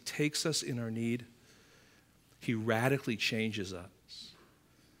does. He takes us in our need. He radically changes us.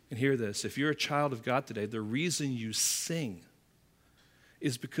 And hear this, if you're a child of God today, the reason you sing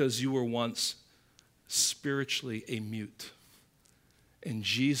is because you were once spiritually a mute. And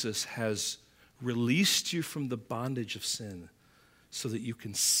Jesus has released you from the bondage of sin so that you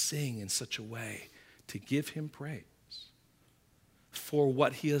can sing in such a way to give him praise for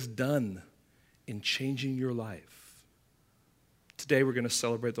what he has done in changing your life. Today we're going to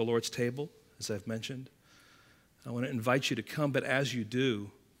celebrate the Lord's table, as I've mentioned. I want to invite you to come, but as you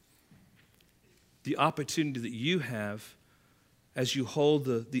do, the opportunity that you have as you hold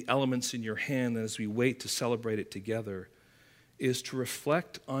the elements in your hand and as we wait to celebrate it together is to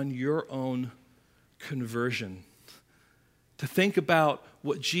reflect on your own conversion, to think about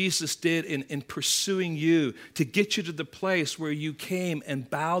what Jesus did in pursuing you, to get you to the place where you came and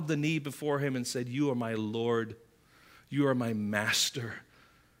bowed the knee before him and said, "You are my Lord, you are my master,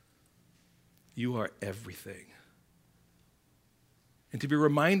 you are everything." And to be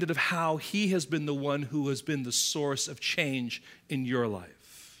reminded of how he has been the one who has been the source of change in your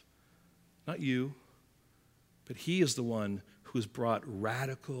life. Not you, but he is the one who has brought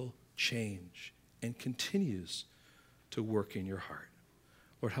radical change and continues to work in your heart.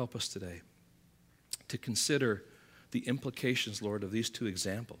 Lord, help us today to consider the implications, Lord, of these two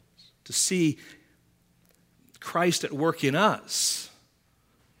examples, to see Christ at work in us.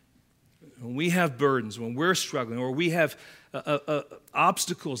 When we have burdens, when we're struggling, or we have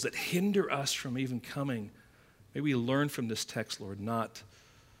obstacles that hinder us from even coming, may we learn from this text, Lord, not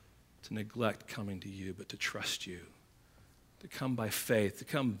to neglect coming to you, but to trust you, to come by faith, to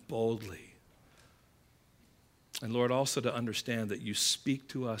come boldly. And Lord, also to understand that you speak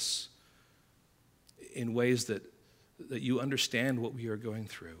to us in ways that you understand what we are going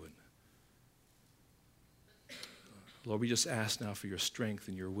through. Lord, we just ask now for your strength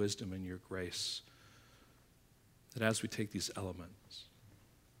and your wisdom and your grace, that as we take these elements,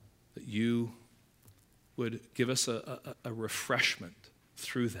 that you would give us a refreshment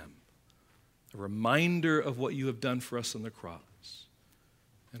through them, a reminder of what you have done for us on the cross,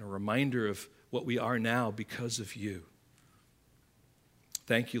 and a reminder of what we are now because of you.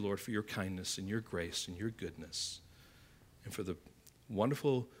 Thank you, Lord, for your kindness and your grace and your goodness, and for the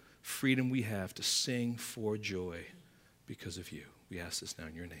wonderful freedom we have to sing for joy because of you. We ask this now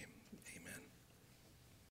in your name.